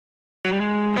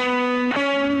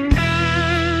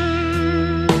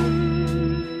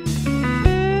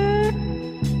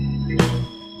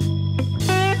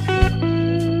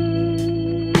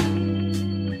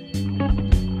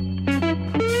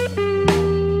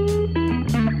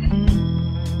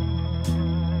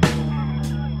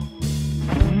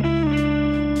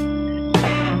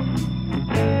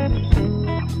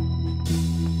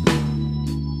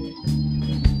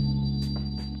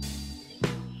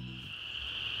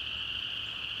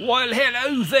Well,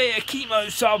 hello there, Chemo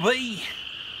Sabi.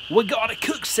 We got a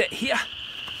Cookset here,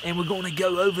 and we're going to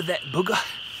go over that booger.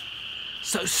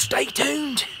 So stay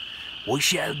tuned. We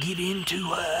shall get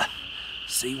into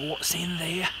see what's in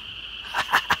there.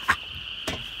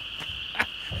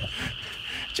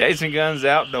 Chasing guns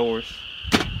outdoors.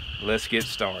 Let's get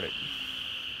started.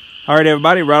 All right,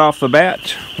 everybody, right off the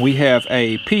bat, we have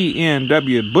a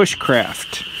PNW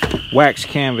Bushcraft wax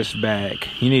canvas bag.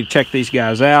 You need to check these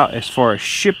guys out. As far as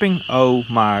shipping, oh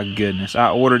my goodness, I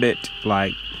ordered it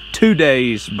like 2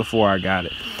 days before I got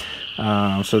it.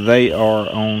 So they are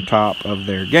on top of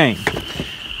their game.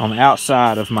 On the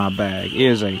outside of my bag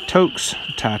is a Toaks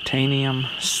titanium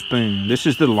spoon. This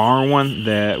is the long one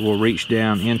that will reach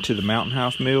down into the Mountain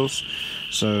House meals.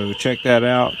 So check that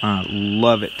out. I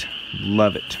love it.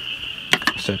 Love it.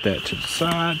 Set that to the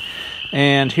side.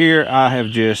 And here I have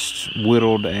just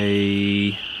whittled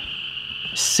a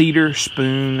cedar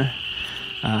spoon.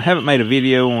 I haven't made a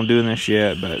video on doing this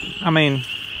yet, but I mean,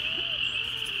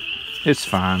 it's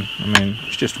fine. I mean,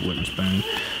 it's just a wooden spoon.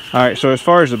 Alright, so as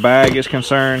far as the bag is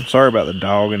concerned, sorry about the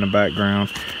dog in the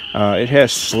background. It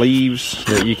has sleeves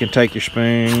that you can take your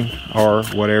spoon or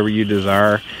whatever you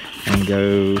desire and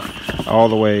go all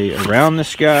the way around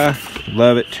this guy.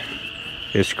 Love it.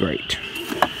 It's great.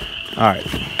 Alright.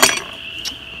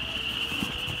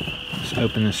 Let's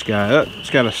open this guy up. It's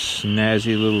got a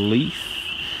snazzy little leaf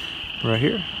right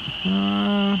here.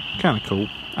 Kind of cool.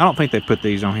 I don't think they put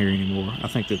these on here anymore. I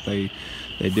think that they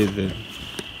did the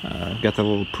got the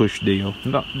little push deal.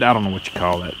 I don't know what you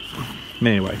call that. But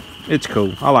anyway, it's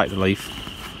cool. I like the leaf.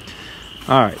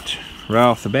 Alright, right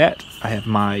off the bat, I have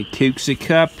my Cookset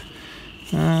cup.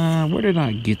 Where did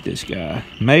I get this guy?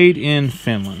 Made in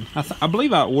Finland. I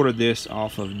believe I ordered this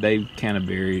off of Dave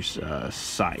Canterbury's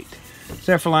site.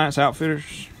 Self-Reliance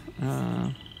Outfitters.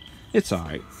 It's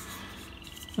alright.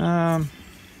 Yeah,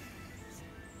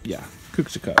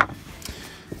 Cookset cup.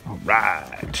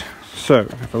 Alright. So,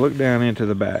 if I look down into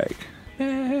the bag,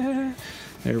 there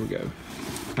we go.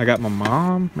 I got my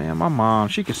mom. Man, my mom,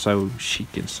 she can sew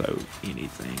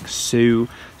anything.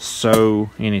 Sew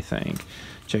anything.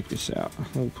 Check this out. A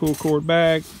little pull cord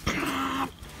bag.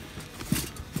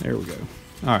 There we go.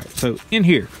 Alright, so in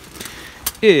here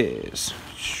is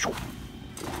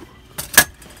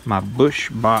my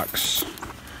Bushbox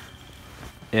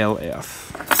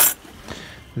LF.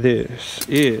 This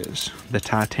is the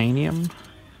titanium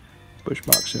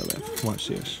Bushbox LF. Watch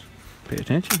this. Pay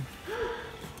attention.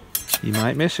 You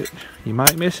might miss it. You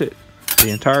might miss it. The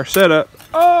entire setup.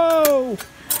 Oh!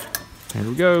 There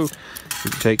we go. You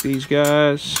can take these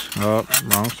guys. Oh,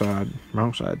 wrong side.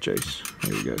 Wrong side, Chase.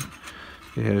 There we go.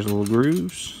 It has little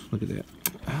grooves. Look at that.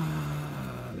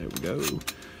 There we go.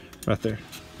 Right there.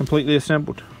 Completely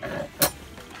assembled.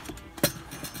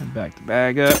 And back the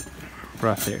bag up.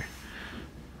 Right there.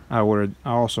 I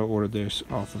also ordered this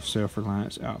off of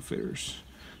Self-Reliance Outfitters.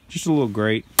 Just a little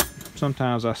grate.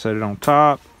 Sometimes I set it on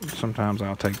top. Sometimes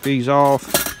I'll take these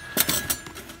off.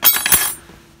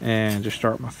 And just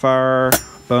start my fire.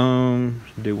 Boom.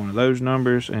 Do one of those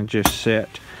numbers. And just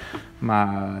set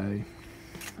my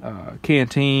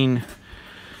canteen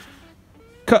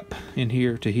cup in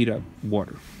here to heat up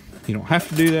water. You don't have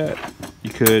to do that.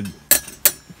 You could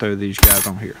throw these guys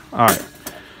on here. Alright.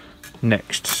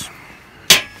 Next.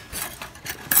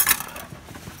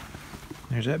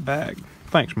 There's that bag.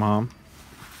 Thanks, Mom.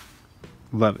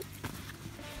 Love it.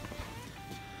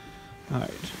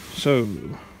 Alright, so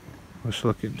let's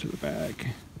look into the bag.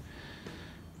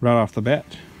 Right off the bat,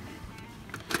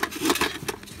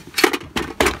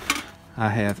 I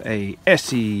have a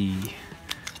SE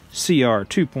CR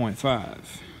 2.5.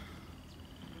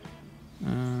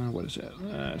 What is that?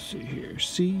 Let's see here.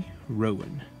 C.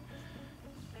 Rowan.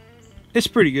 It's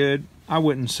pretty good. I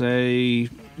wouldn't say,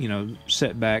 you know,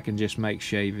 set back and just make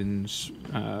shavings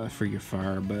for your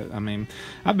fire. But, I mean,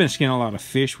 I've been skinning a lot of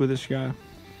fish with this guy.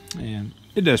 And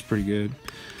it does pretty good.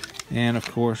 And, of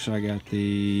course, I got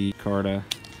the Carta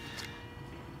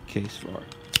case for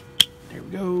it. There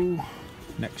we go.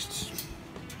 Next.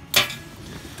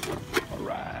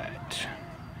 Alright.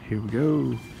 Here we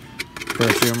go.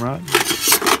 Ferrocerium rod.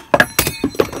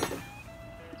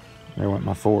 There went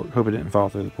my fork. Hope it didn't fall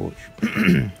through the porch.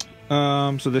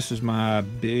 So this is my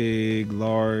big,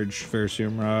 large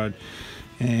ferrocerium rod.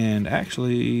 And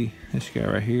actually, this guy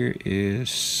right here is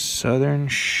Southern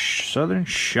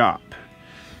Shop.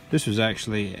 This was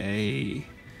actually a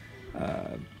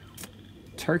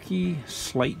turkey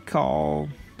slate call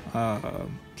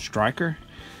striker.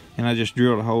 And I just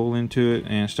drilled a hole into it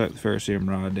and stuck the ferrocerium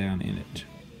rod down in it.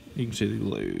 You can see the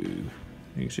glue.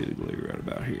 You can see the glue right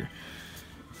about here.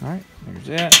 Alright, there's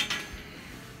that.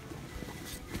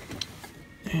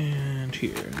 And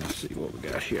here, let's see what we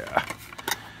got here.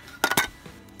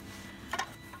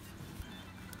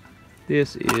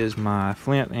 This is my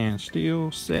flint and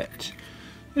steel set.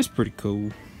 It's pretty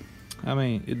cool. I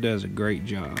mean, it does a great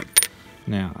job.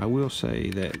 Now, I will say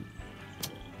that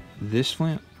this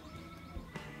flint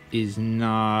is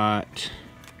not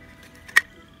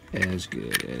as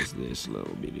good as this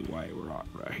little bitty white rock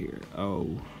right here.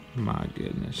 Oh my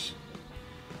goodness.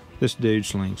 This dude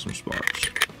slings some sparks.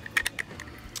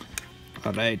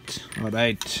 Alright.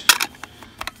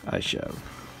 I shall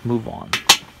move on.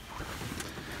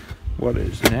 What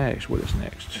is next?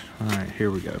 Alright,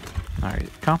 here we go. Alright,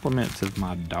 compliments of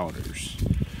my daughters.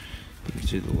 You can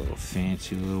see the little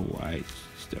fancy little white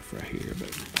stuff right here,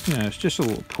 but you know, it's just a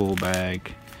little pull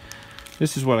bag.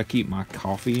 This is what I keep my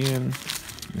coffee in,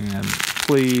 and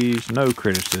please, no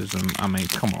criticism. I mean,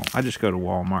 come on, I just go to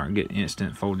Walmart and get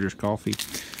instant Folgers coffee.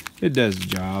 It does the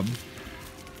job.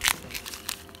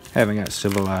 Haven't got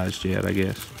civilized yet, I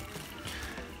guess,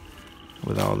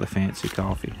 with all the fancy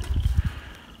coffee.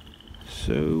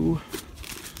 So,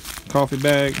 coffee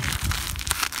bag,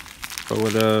 throw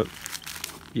it up,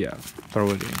 yeah, throw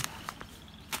it in.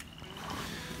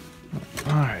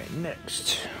 Alright,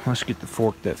 next, let's get the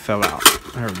fork that fell out.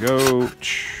 There we go.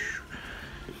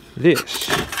 This,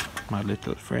 my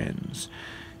little friends,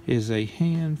 is a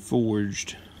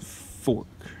hand-forged fork.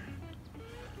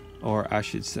 Or I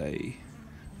should say,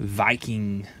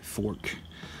 Viking fork.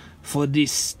 For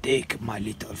this steak, my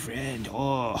little friend.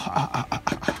 Oh,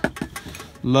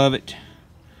 love it.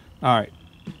 Alright,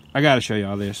 I gotta show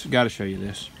y'all this. Gotta show you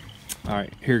this.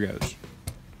 Alright, here goes.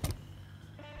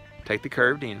 Take the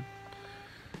curved end.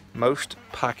 Most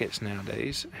pockets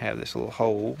nowadays have this little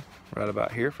hole right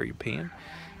about here for your pen.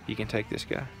 You can take this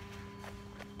guy.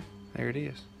 There it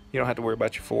is. You don't have to worry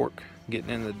about your fork getting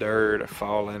in the dirt or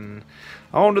falling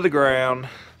onto the ground.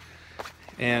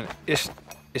 And it's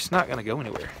not gonna go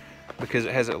anywhere because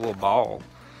it has that little ball.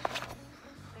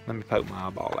 Let me poke my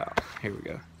eyeball out. Here we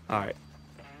go. Alright.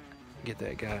 Get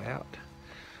that guy out.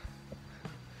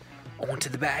 Onto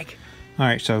the bag.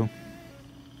 Alright, so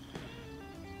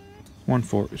one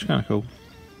fork. It's kind of cool.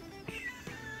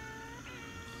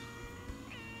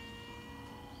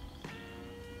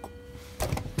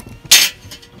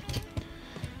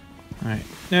 Alright,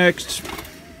 next.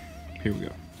 Here we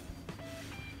go.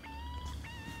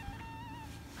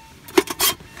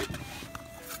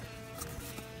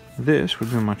 This would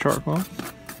be my chart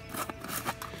cloth.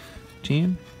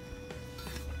 10.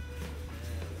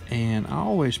 And I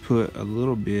always put a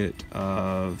little bit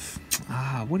of,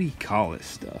 what do you call this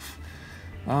stuff?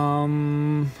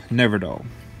 Never dull.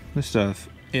 This stuff,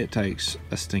 it takes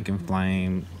a stinking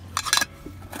flame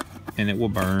and it will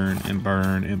burn and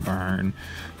burn and burn.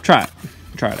 Try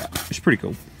it out. It's pretty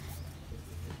cool.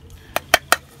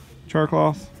 Char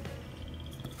cloth.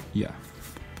 Yeah.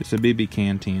 It's a BB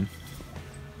can 10.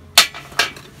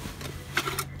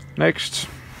 Next.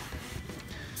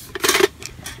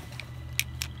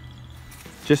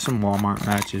 Just some Walmart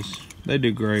matches. They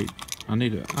do great.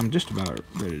 I'm just about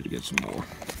ready to get some more.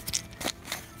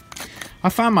 I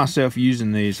find myself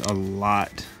using these a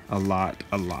lot.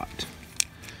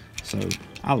 So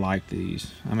I like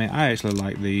these. I mean, I actually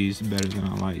like these better than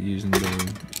I like using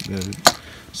the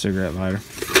cigarette lighter.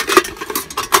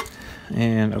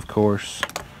 And of course,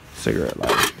 cigarette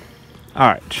lighter.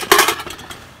 Alright.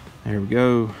 There we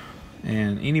go.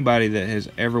 And anybody that has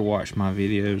ever watched my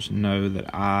videos know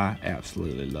that I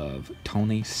absolutely love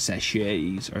Tony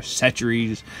sachets or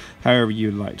sachets, however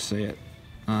you'd like to say it.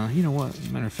 You know what?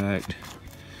 Matter of fact,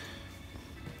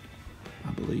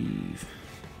 I believe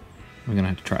we're gonna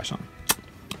have to try some.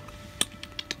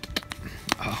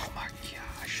 Oh my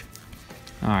gosh!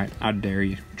 All right, I dare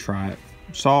you, try it.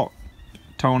 Salt,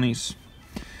 Tony's,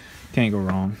 can't go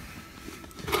wrong.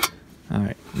 All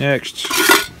right, next.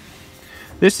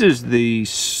 This is the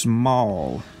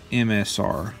small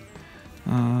MSR.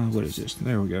 What is this?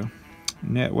 There we go.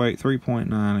 Net weight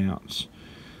 3.9 ounce.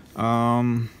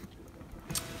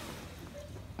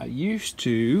 I used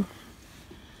to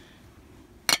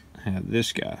have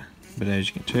this guy, but as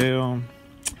you can tell,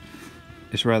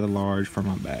 it's rather large for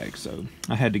my bag, so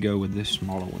I had to go with the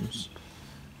smaller ones.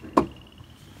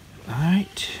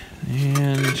 Alright,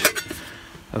 and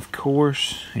of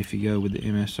course, if you go with the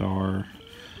MSR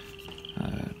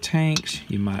tanks,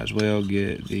 you might as well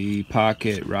get the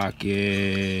Pocket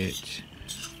Rocket.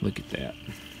 Look at that.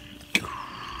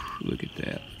 Look at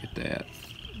that. Look at that.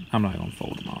 I'm not going to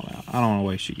fold them all out. I don't want to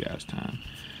waste you guys' time.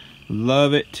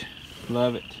 Love it.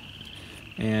 Love it.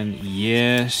 And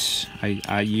yes,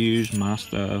 I use my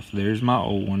stuff. There's my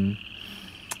old one.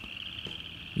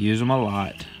 Use them a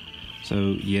lot.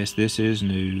 So yes, this is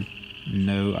new.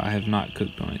 No, I have not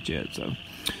cooked on it yet, so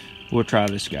we'll try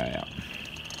this guy out.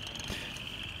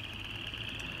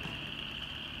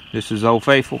 This is Old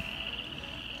Faithful.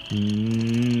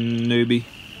 Newbie.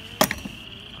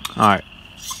 Alright.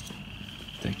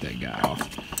 Take that guy off.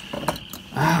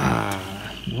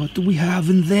 What do we have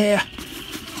in there?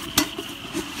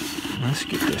 Let's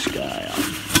get this guy out.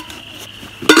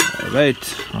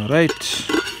 Alright.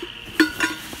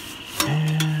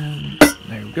 And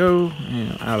there we go.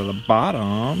 And out of the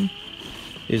bottom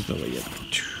is the lid.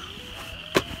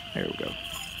 There we go.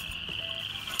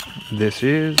 This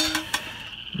is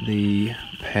the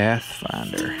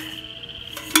Pathfinder.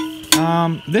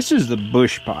 This is the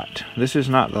bush pot. This is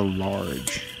not the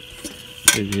large.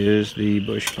 It is the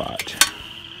bush pot.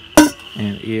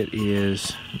 And it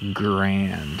is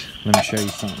grand. Let me show you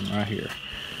something right here.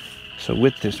 So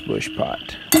with this bush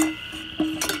pot,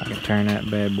 I can turn that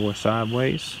bad boy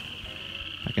sideways.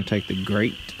 I can take the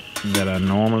grate that I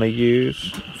normally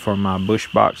use for my bush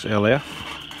box LF.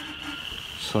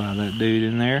 Slide that dude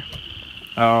in there.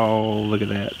 Oh, look at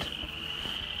that.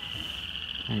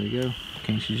 There we go.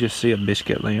 Can't you just see a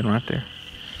biscuit laying right there?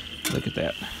 Look at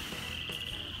that.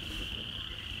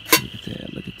 Look at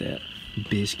that. Look at that.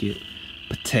 Biscuit.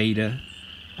 Potato.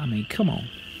 I mean, come on.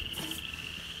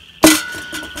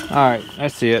 Alright,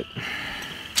 that's it.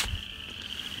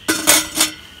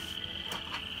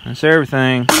 That's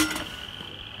everything.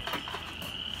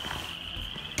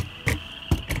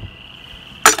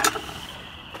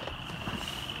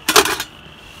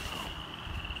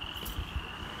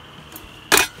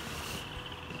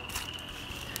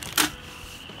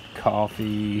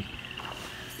 Coffee.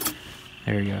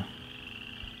 There you go.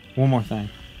 One more thing.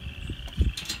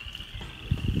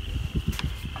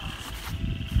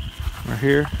 Right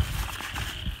here.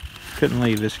 Couldn't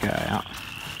leave this guy out.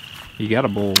 You gotta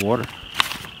boil water.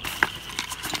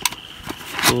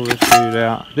 Pull this dude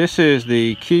out. This is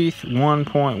the Keith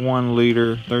 1.1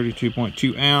 liter,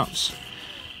 32.2 ounce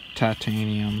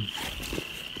titanium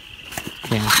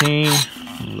canteen.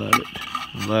 Love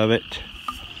it. Love it.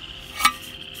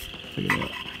 Look at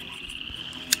that.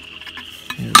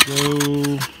 Here we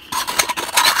go.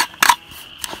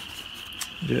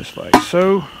 Just like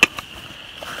so.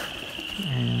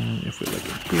 And if we look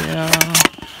at here,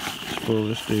 let's pull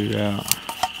this dude out.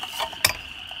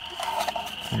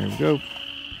 There we go.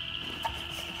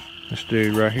 This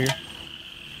dude right here.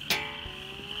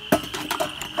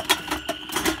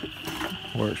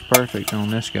 Works perfect on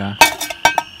this guy.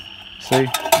 See?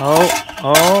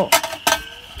 Oh.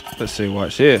 Let's see,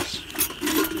 watch this.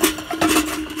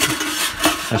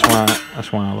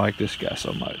 That's why I like this guy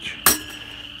so much.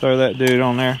 Throw that dude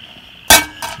on there.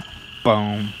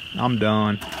 Boom. I'm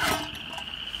done.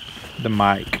 The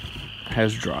mic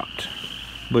has dropped.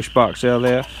 Bushbox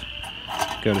LF.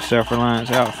 Go to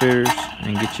Self-Reliance Outfitters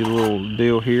and get you a little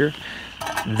deal here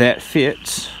that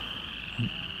fits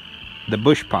the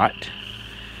bush pot,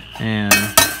 and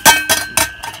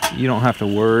you don't have to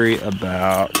worry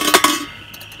about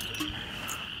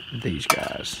these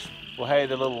guys. Well, hey,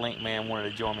 the little Link man wanted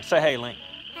to join me. Say hey, Link.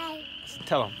 Hey.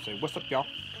 Tell him. Say, what's up, y'all?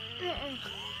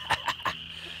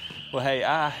 Well, hey,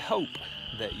 I hope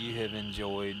that you have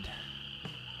enjoyed.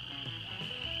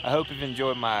 I hope you've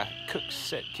enjoyed my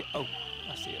Cookset kit. Oh,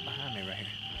 I see it behind me right here.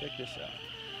 Check this out.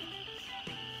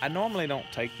 I normally don't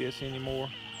take this anymore,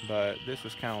 but this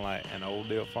was kind of like an old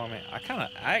deal for me. I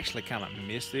actually kind of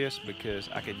miss this because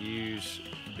I could use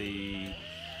the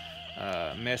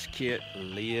mess kit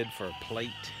lid for a plate.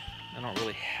 I don't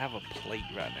really have a plate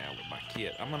right now with my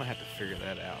kit. I'm gonna have to figure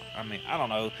that out. I mean, I don't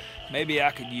know. Maybe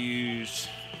I could use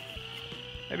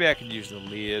the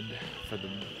lid for the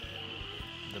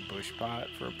bush pot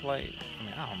for a plate. I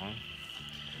mean, I don't know.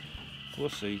 We'll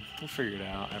see. We'll figure it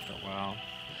out after a while.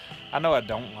 I know I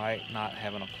don't like not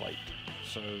having a plate,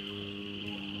 so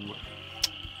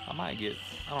I might get.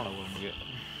 I don't know what I'm gonna get.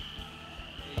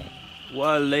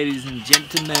 Well, ladies and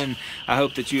gentlemen, I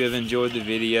hope that you have enjoyed the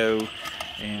video,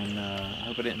 and I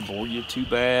hope I didn't bore you too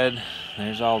bad.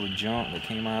 There's all the junk that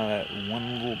came out of that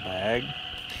one little bag.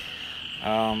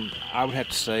 I would have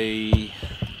to say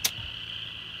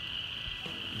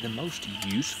the most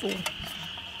useful,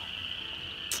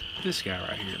 this guy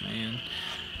right here, man.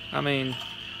 I mean,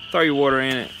 throw your water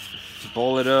in it,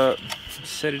 boil it up,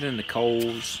 set it in the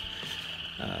coals,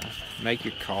 make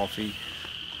your coffee,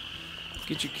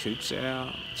 get your Cookset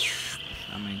out.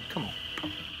 I mean, come on.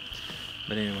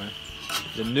 But anyway,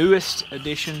 the newest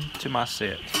addition to my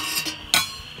set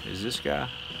is this guy.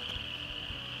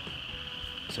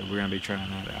 So we're gonna be trying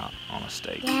that out on a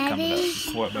steak coming up.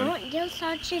 What, baby? I want deer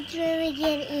sausage when we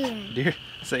get in. Deer?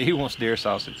 Say he wants deer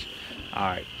sausage. All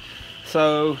right.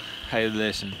 So, hey,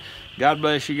 listen, God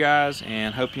bless you guys,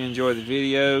 and hope you enjoy the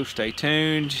video. Stay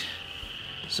tuned.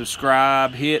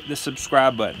 Subscribe. Hit the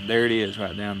subscribe button. There it is,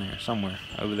 right down there, somewhere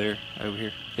over there, over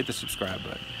here. Hit the subscribe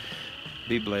button.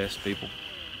 Be blessed, people.